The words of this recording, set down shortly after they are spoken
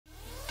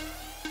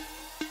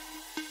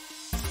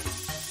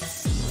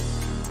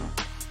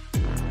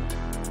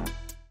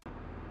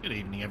Good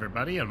evening,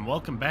 everybody, and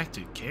welcome back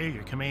to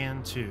Carrier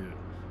Command 2.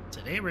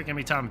 Today we're going to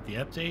be talking about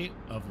the update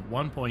of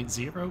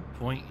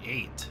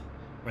 1.0.8,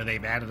 where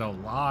they've added a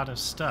lot of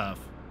stuff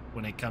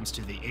when it comes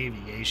to the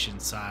aviation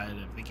side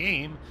of the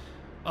game,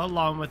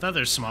 along with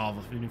other small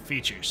new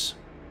features.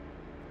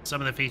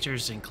 Some of the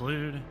features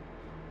include,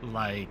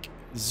 like,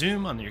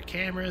 zoom on your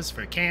cameras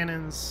for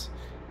cannons,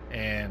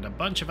 and a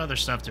bunch of other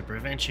stuff to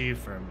prevent you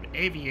from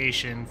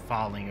aviation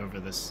falling over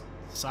the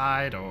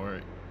side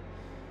or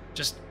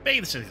just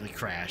basically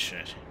crash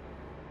it.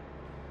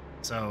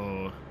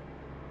 So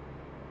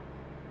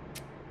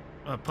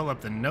I'll pull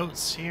up the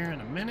notes here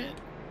in a minute,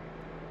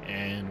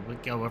 and we'll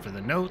go over the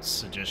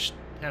notes and just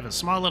have a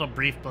small little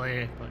brief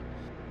play.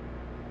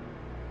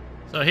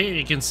 So here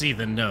you can see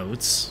the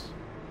notes.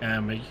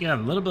 You got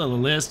a little bit of a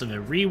list of a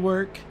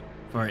rework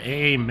for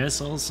AA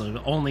missiles,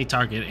 so only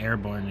target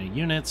airborne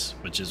units,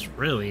 which is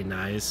really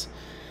nice,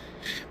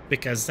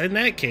 because in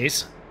that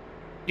case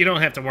you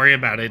don't have to worry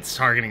about it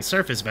targeting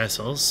surface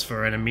vessels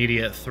for an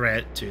immediate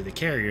threat to the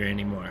carrier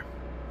anymore.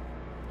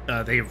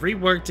 They've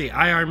reworked the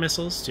IR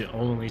missiles to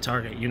only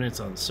target units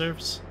on the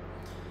surface.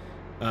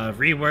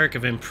 Rework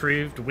of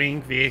improved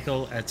winged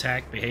vehicle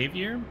attack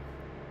behavior.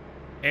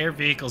 Air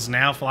vehicles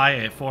now fly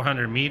at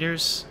 400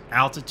 meters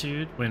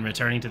altitude when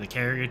returning to the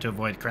carrier to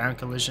avoid ground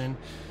collision,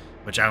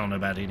 which I don't know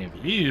about any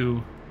of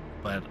you,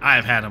 but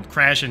I've had them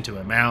crash into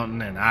a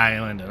mountain and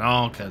island and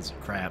all kinds of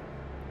crap.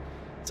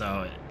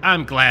 So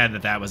I'm glad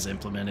that that was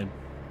implemented.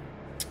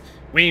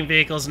 Winged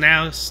vehicles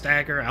now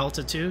stagger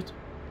altitude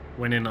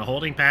when in a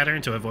holding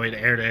pattern to avoid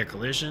air-to-air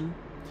collision.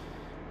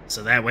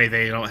 So that way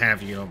they don't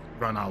have,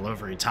 run all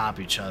over and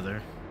top each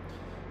other.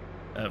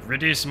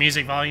 Reduce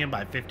music volume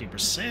by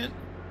 50%,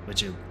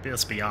 which,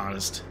 let's be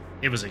honest,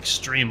 it was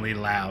extremely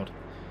loud.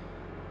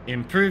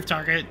 Improved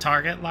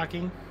target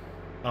locking.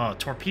 Oh,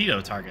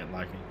 torpedo target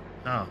locking.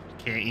 Oh,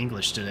 can't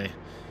English today.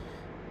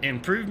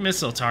 Improved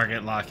missile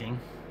target locking.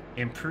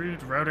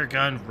 Improved rotor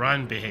gun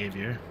run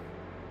behavior,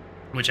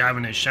 which I'm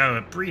going to show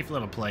a brief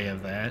little play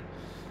of that.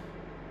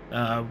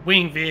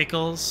 Winged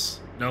vehicles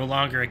no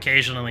longer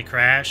occasionally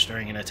crash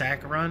during an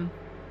attack run,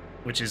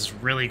 which is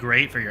really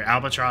great for your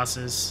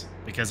albatrosses,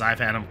 because I've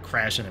had them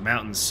crash in a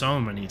mountain so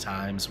many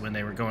times when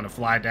they were going to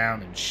fly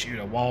down and shoot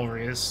a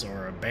walrus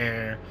or a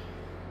bear.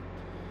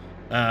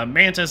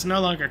 Mantas no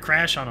longer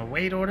crash on a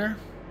wait order.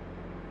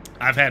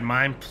 I've had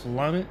mine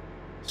plummet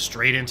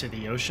straight into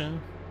the ocean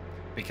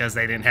because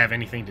they didn't have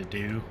anything to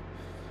do.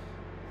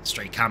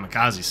 Straight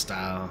kamikaze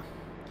style.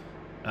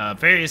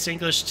 Various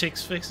English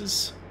tics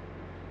fixes.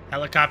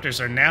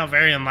 Helicopters are now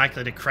very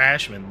unlikely to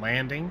crash when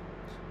landing,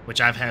 which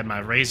I've had my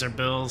Razor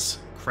Bills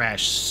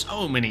crash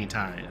so many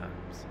times.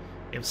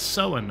 It was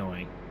so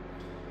annoying.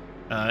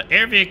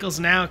 Air vehicles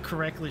now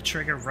correctly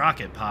trigger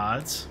rocket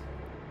pods.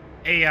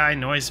 AI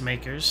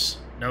noisemakers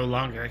no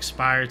longer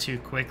expire too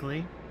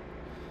quickly,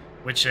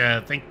 which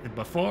I think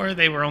before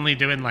they were only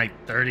doing like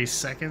 30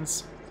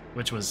 seconds,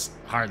 which was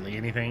hardly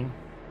anything.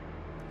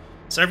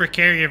 Server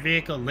carrier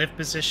vehicle lift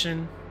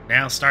position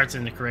now starts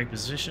in the correct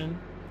position.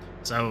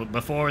 So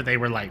before they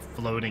were like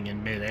floating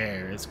in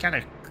midair. It's kind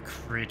of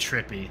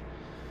trippy.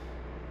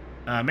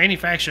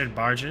 Manufactured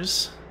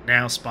barges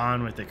now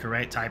spawn with the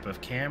correct type of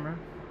camera.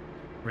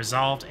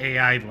 Resolved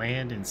AI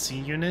land and sea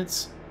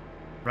units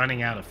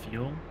running out of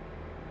fuel.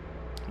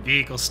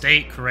 Vehicle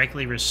state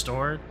correctly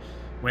restored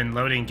when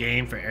loading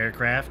game for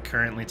aircraft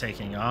currently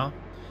taking off.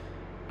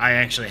 I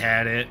actually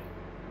had it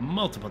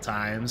multiple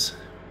times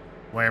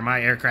where my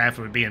aircraft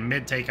would be in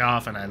mid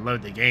takeoff and I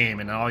load the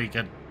game and all you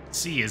could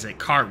see is it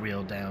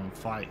cartwheel down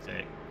flight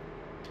deck.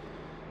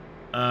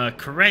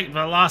 Correct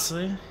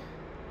velocity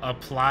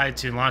applied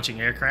to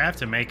launching aircraft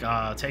to make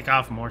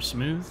takeoff more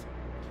smooth.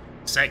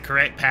 Set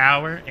correct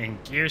power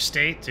and gear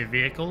state to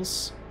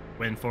vehicles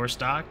when force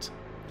docked.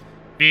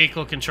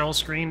 Vehicle control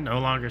screen no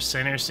longer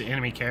centers to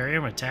enemy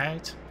carrier when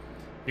tagged.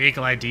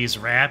 Vehicle IDs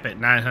wrap at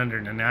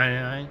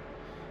 999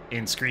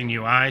 in screen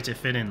UI to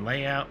fit in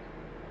layout.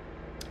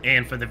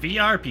 And for the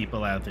VR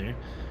people out there,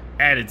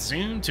 added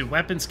zoom to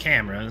weapons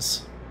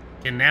cameras.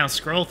 Can now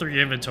scroll through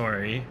your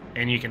inventory,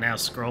 and you can now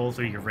scroll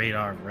through your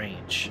radar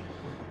range,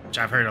 which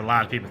I've heard a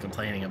lot of people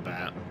complaining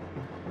about.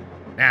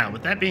 Now,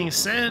 with that being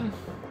said,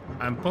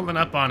 I'm pulling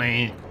up on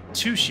a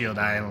 2-shield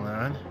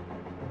island,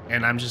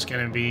 and I'm just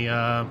going to be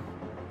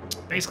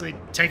basically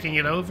taking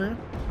it over.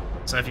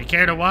 So if you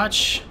care to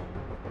watch,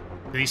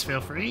 please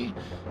feel free.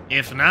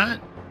 If not,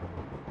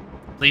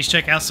 please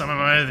check out some of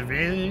my other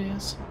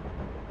videos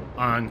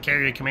on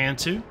Carrier Command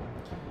 2,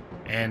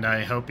 and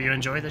I hope you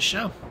enjoy the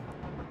show.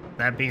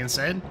 That being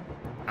said,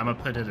 I'm going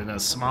to put it in a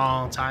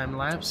small time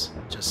lapse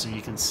just so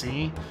you can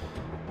see,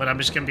 but I'm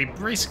just going to be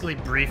basically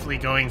briefly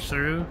going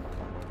through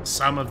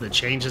some of the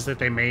changes that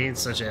they made,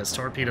 such as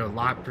torpedo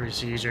lock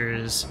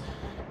procedures,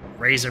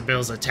 Razor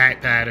Bills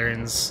attack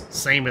patterns,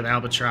 same with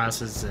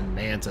albatrosses and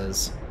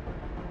mantas.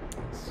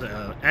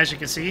 So as you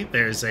can see,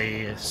 there's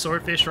a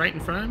swordfish right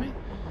in front of me,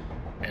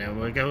 and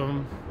we'll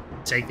go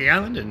take the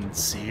island and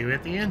see you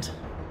at the end.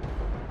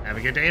 Have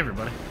a good day,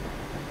 everybody.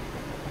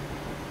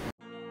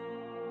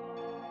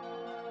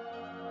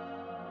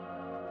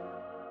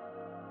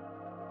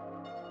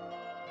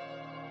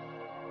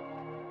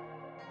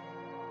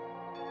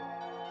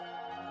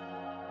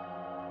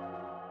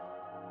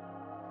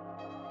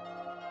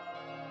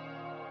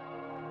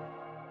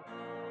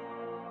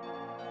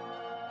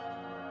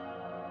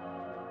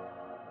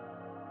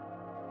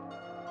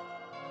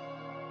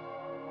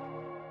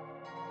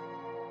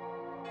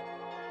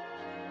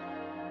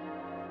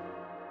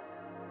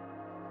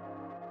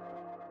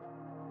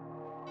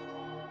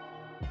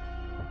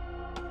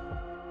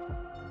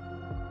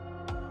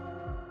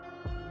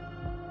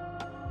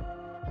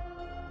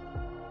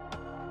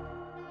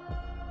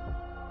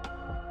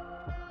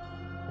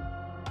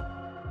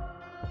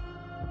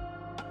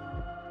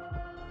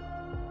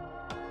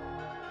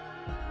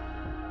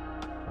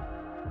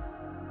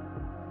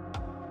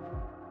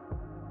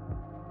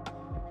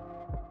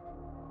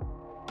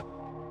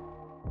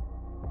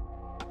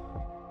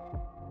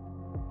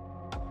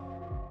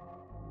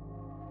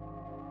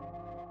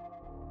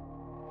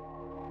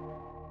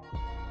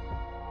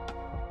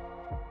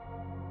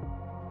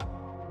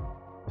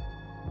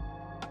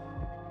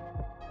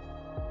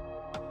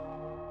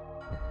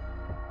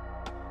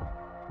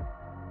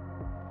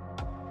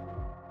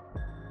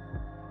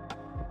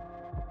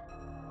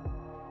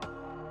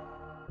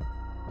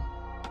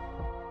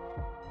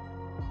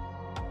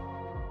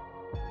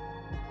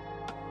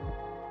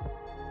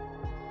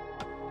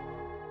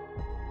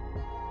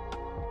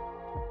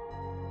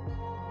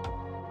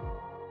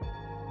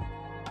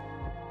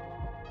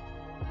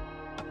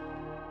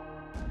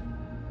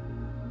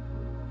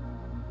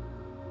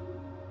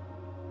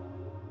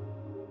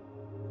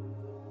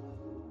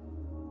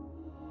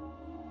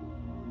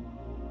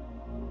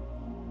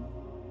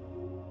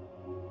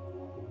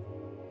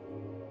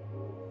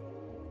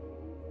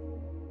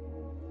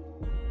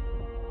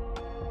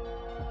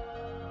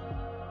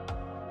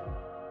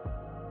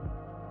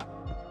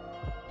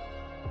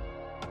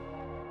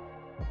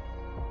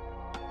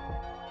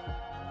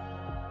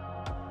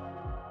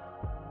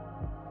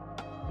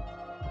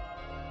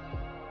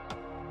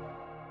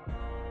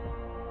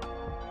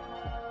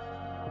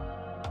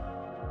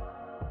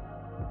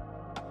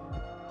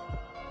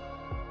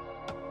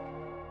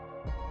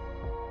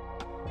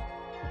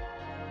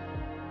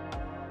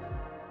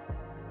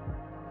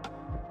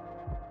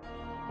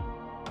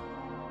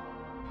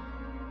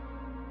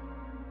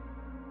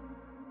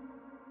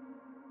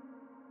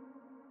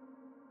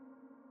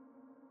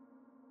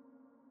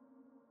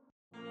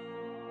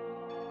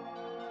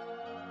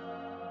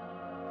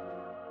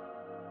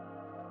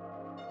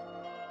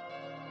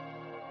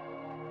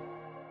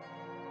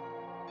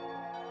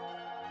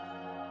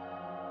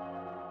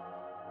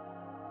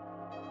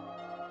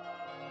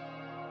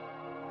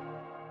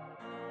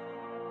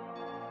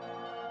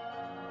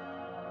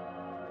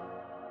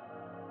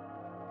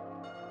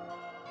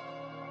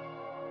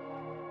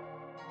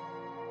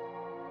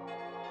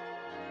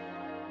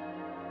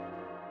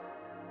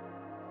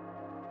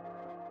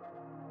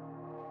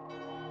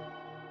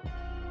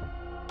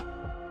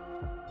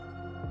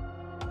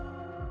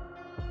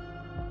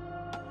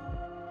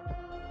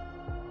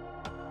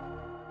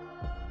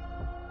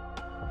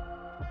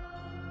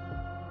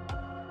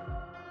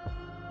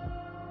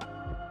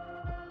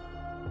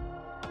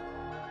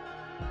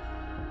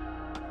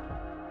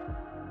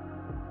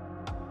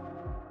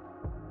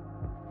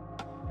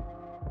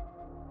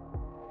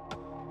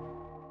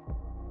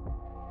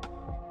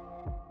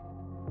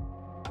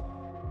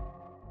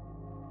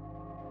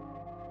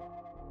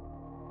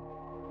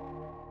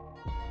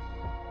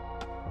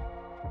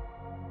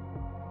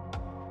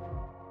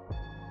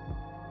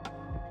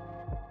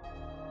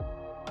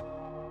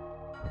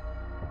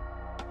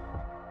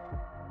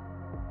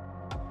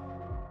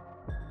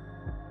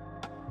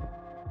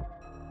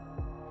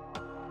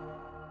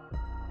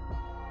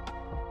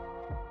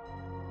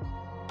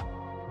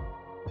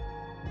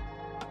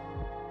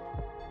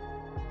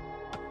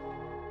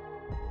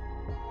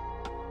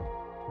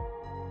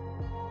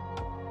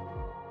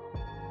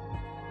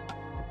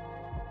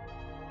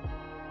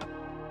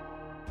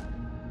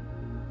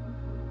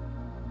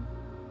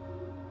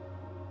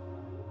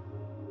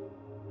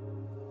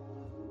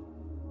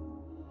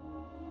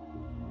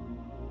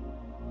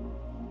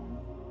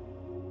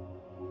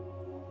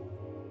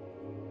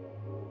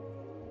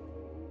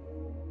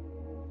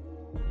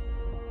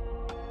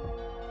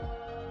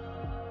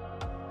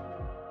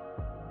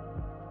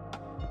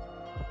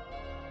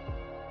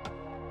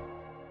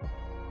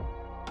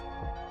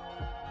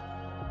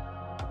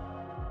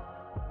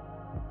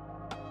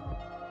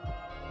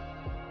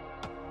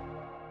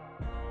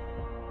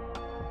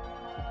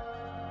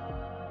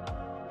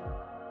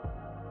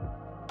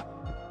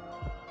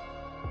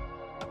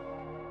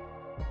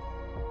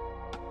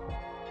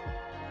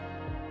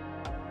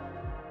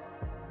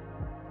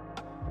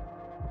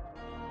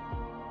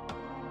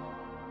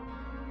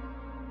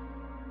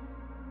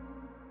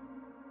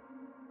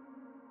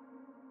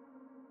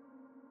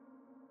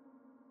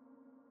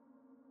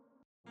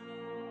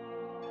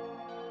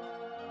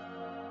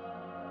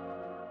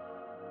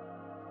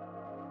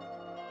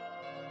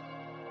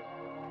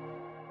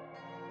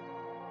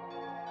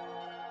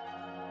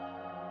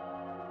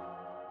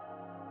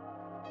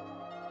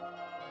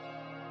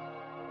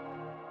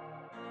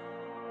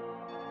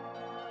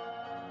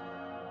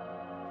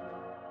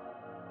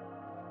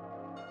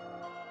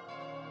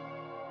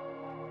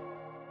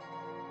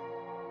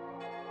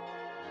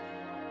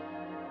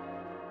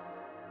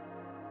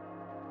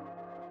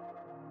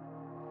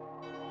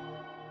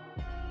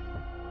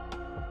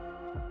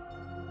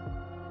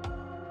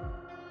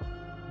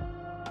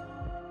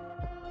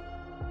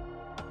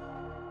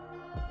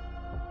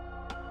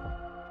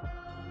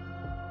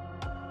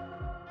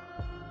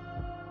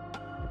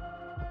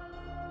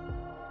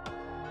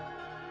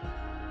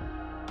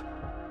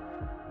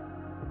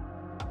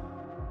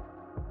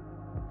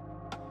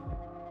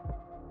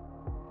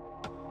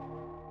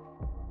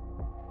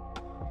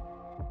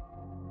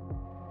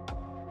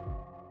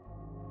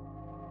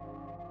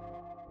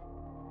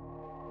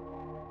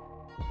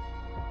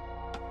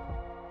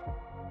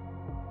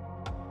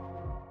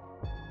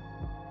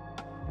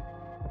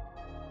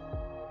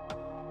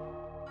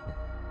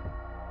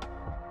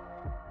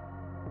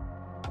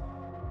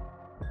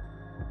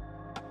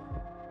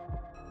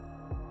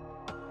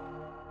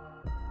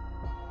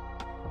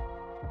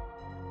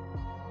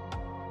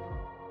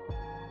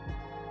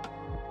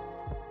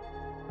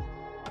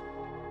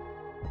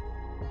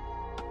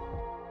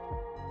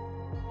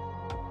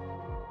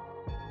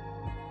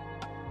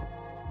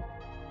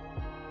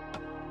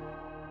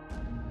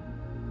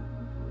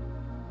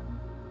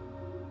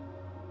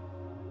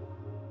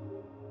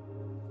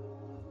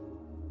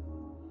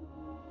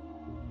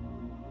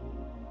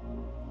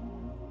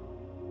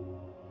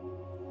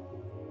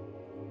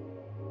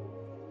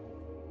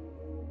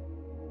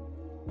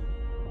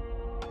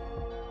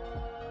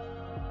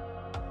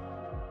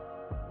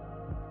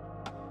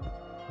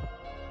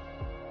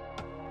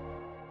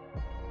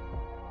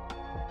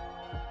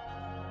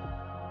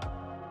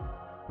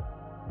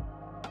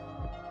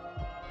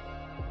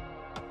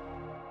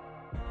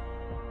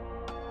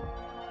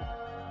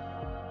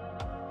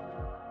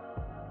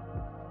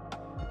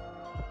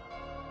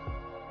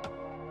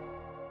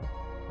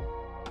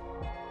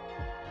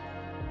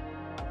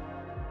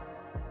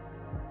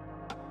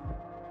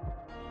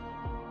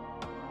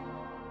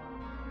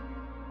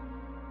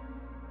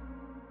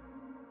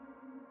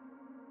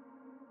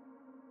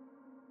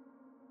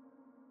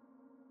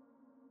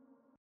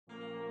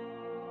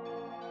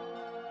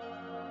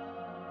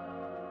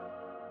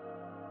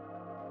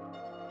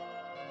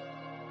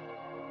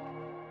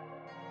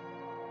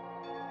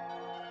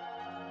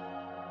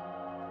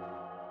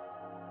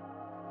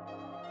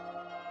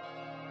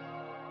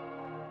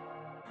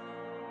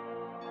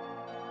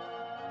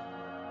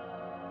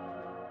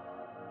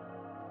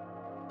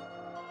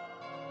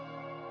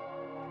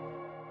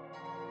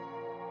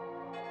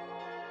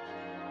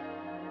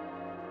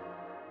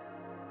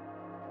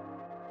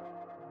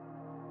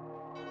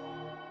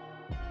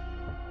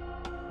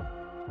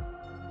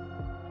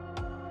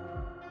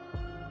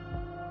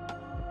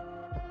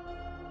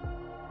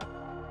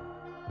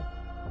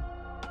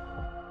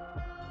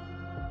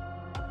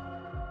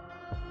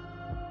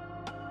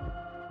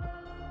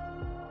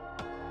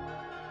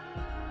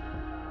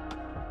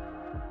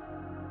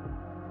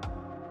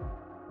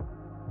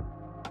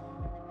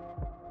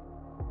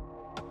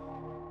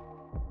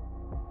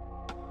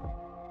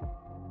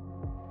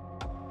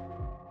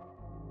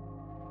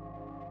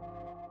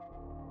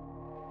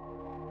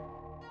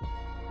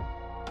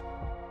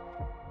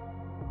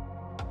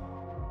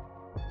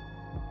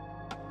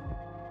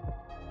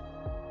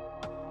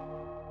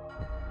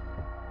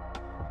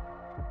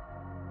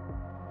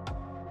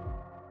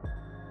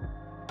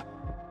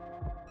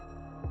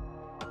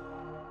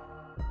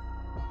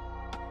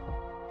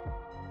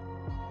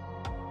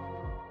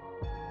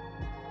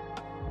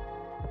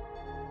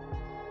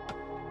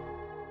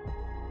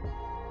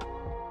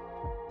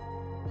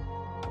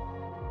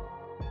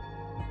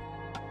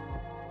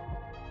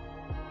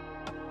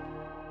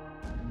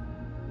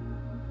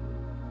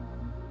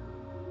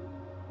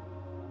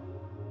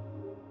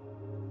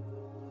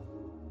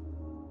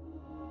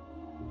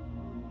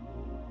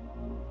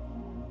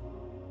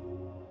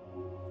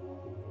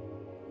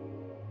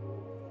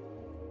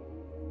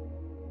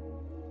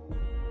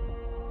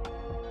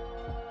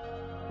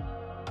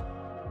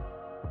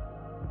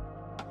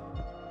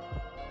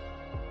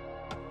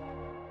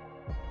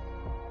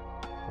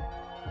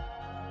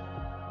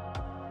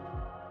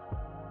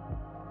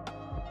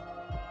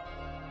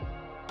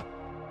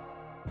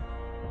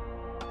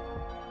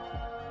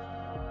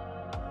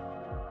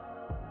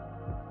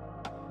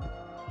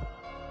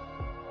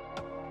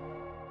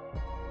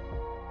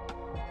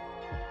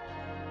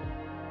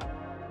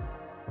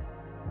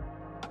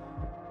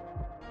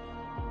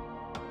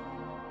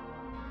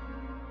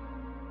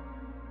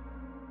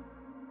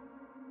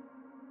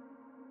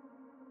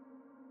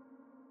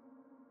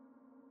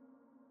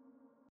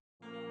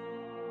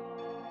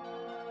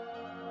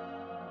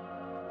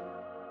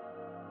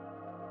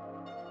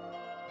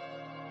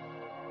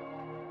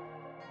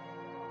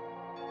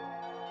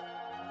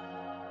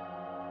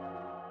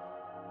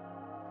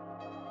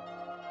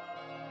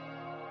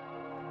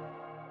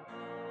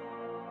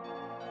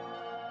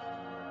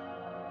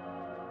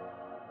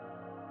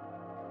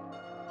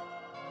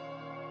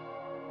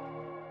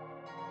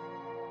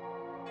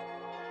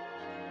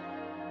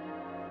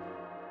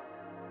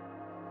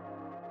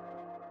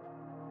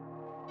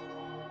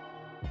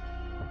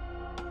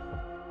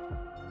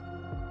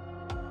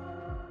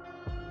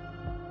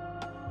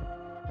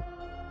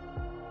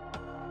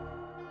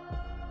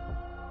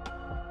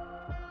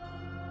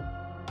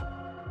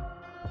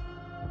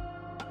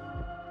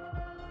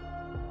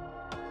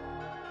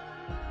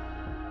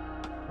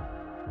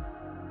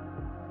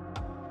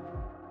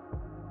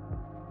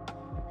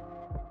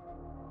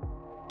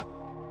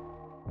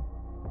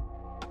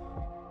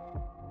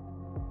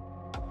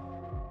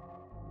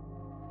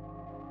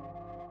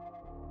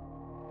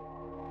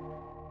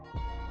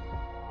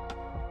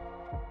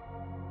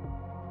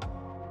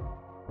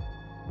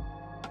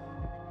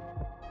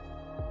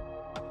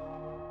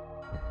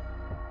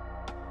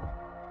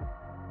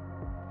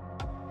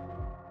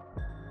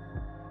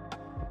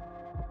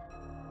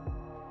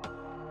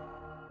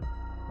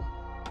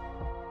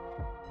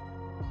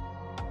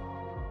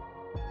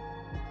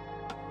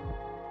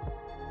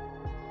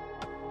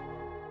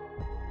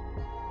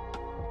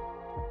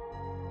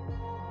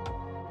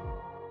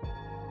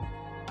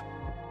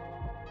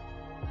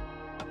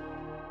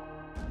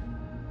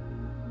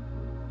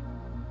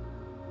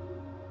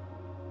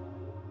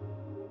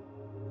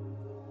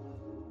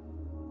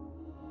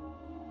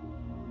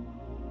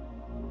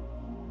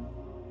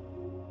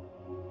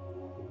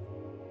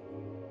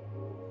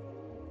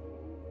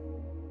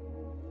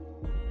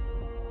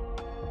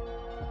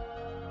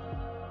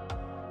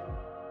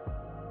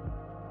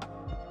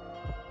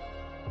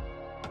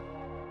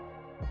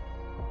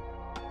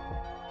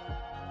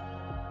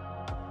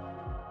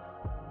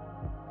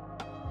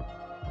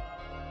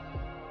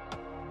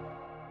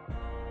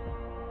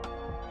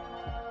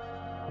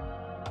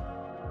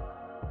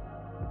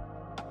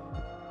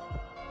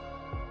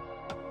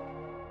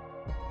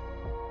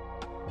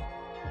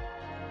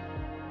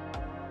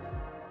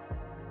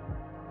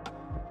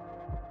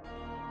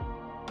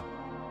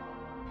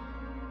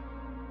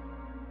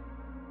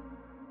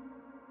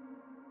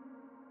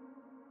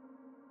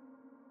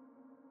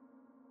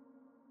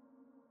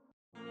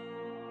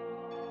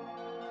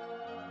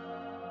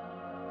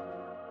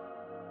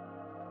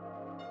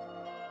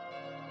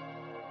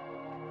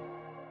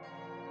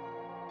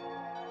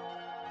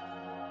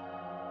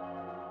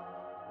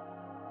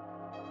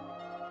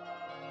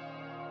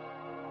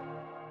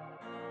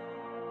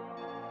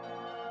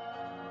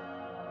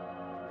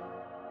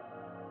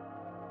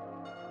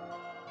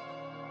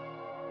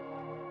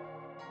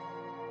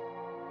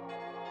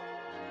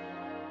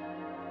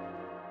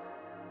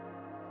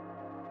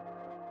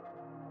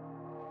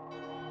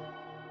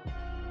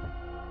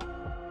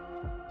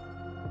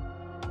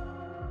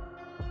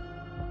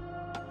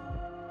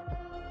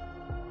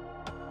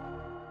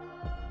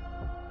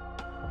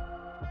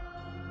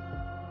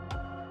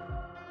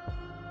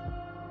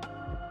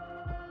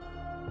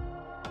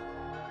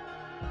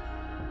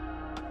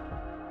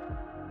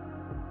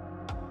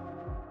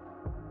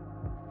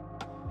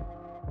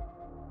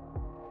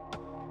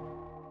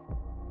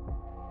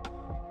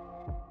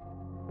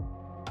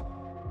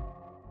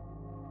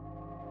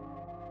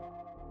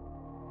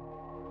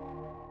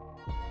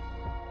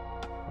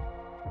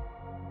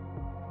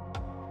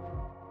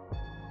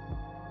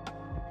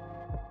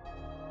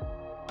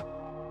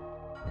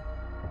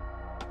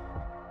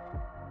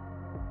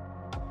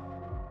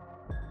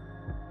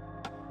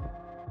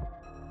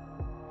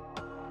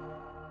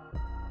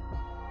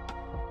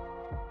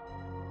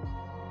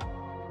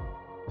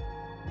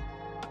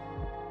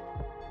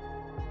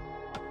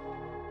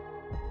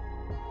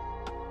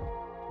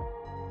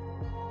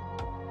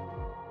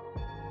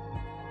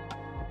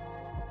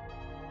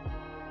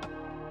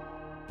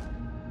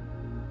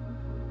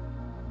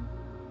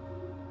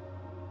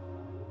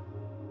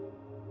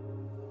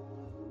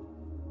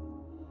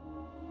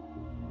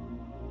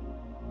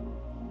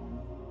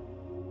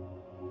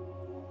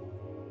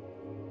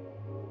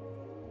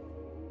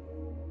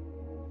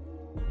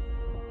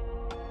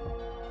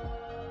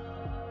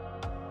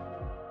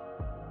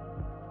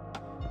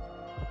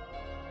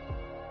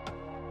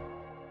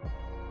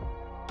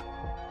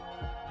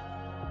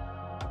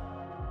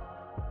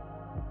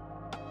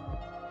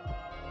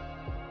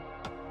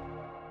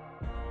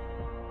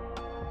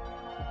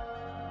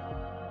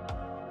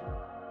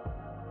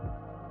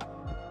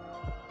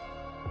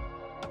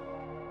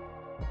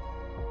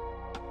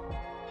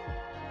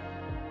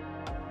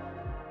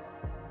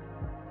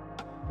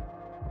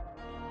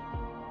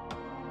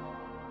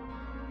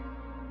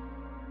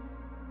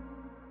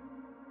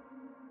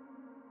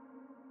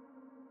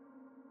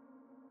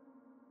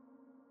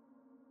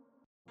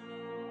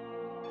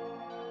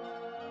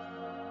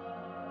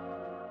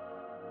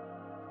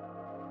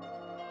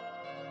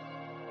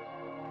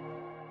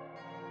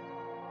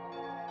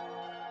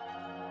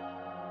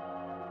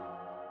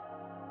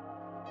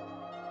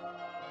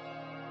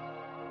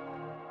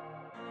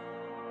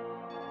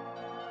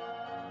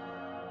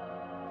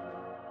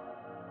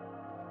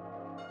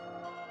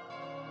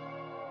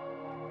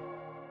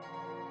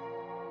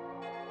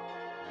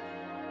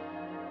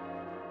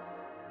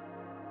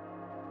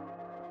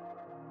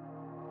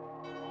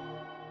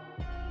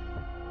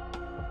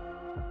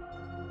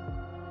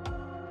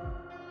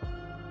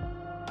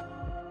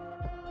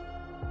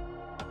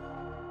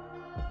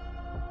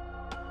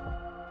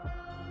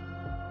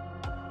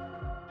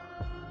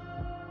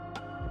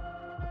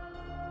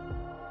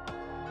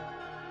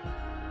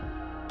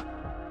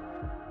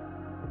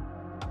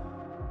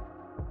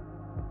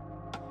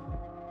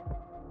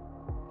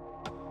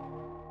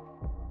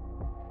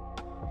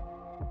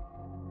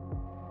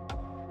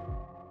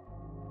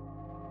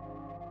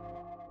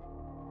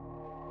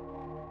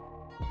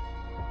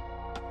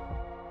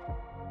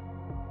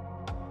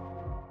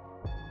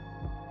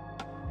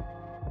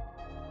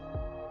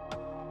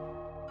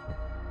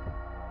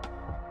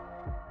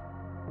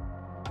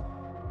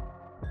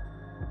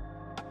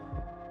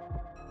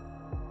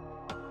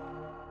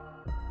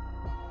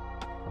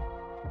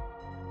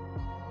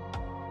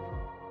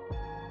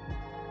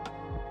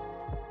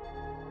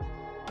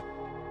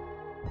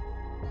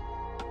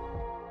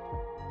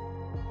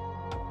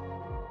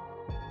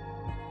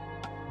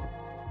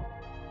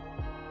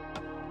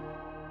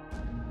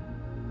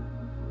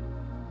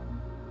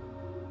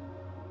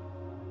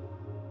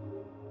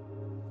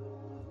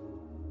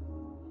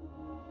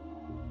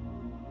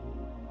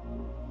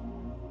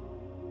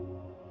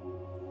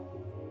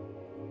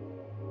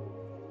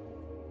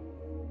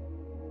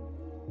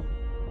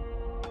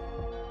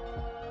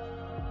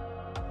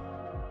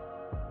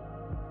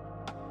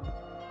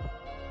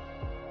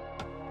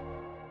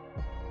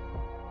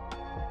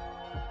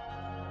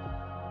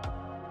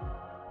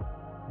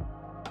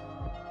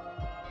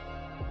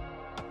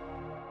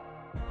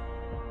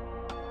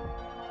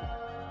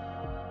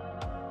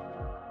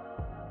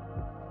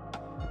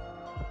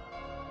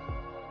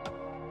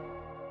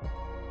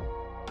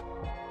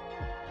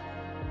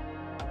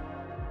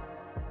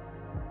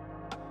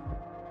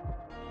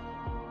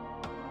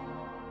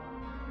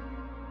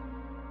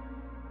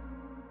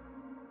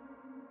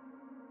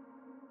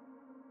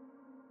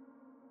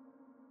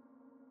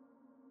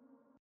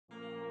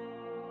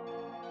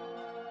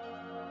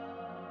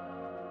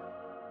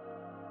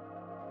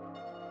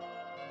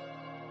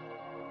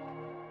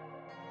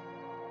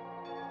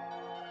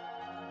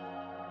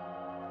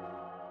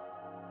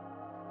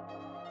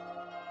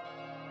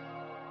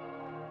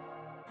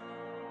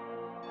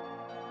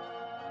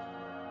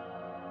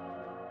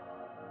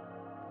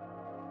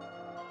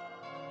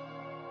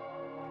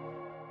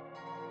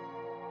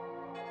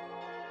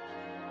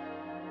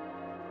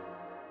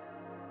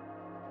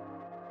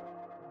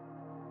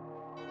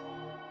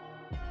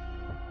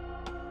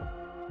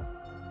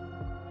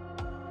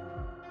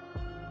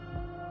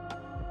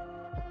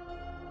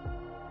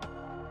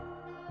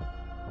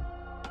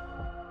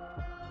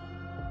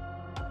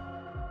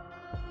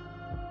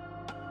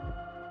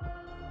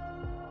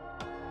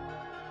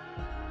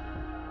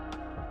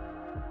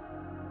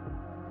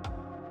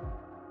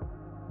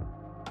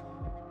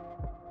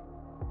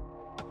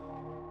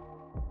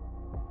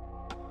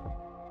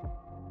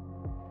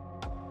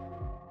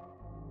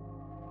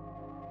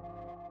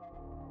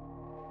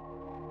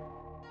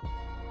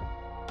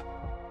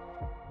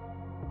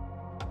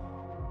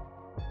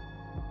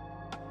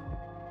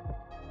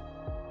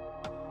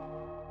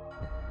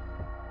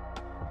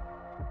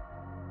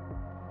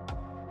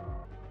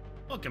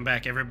 Welcome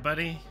back,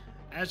 everybody.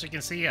 As you can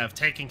see, I've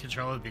taken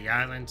control of the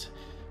island.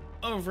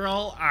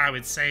 Overall, I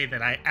would say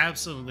that I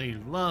absolutely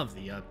love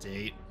the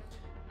update.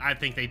 I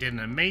think they did an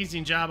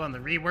amazing job on the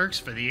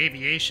reworks for the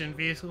aviation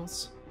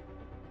vehicles.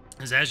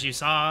 As you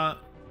saw,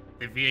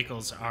 the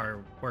vehicles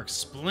work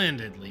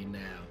splendidly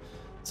now.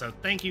 So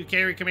thank you,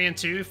 Carry Command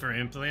 2, for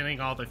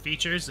implementing all the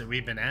features that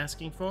we've been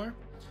asking for.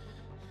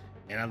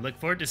 And I look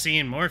forward to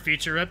seeing more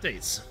future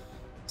updates.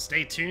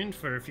 Stay tuned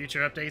for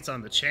future updates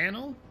on the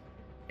channel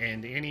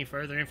and any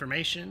further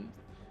information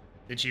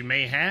that you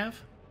may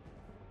have.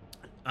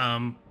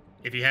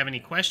 If you have any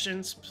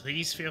questions,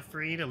 please feel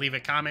free to leave a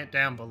comment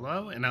down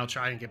below and I'll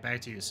try and get back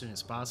to you as soon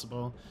as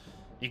possible.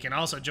 You can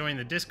also join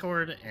the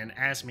Discord and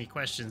ask me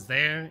questions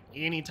there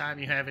anytime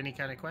you have any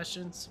kind of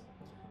questions.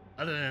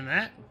 Other than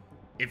that,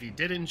 if you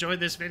did enjoy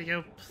this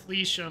video,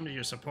 please show me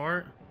your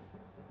support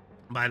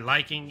by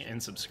liking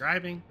and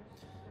subscribing.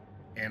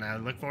 And I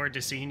look forward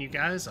to seeing you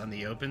guys on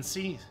the open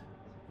sea.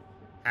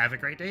 Have a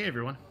great day,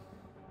 everyone.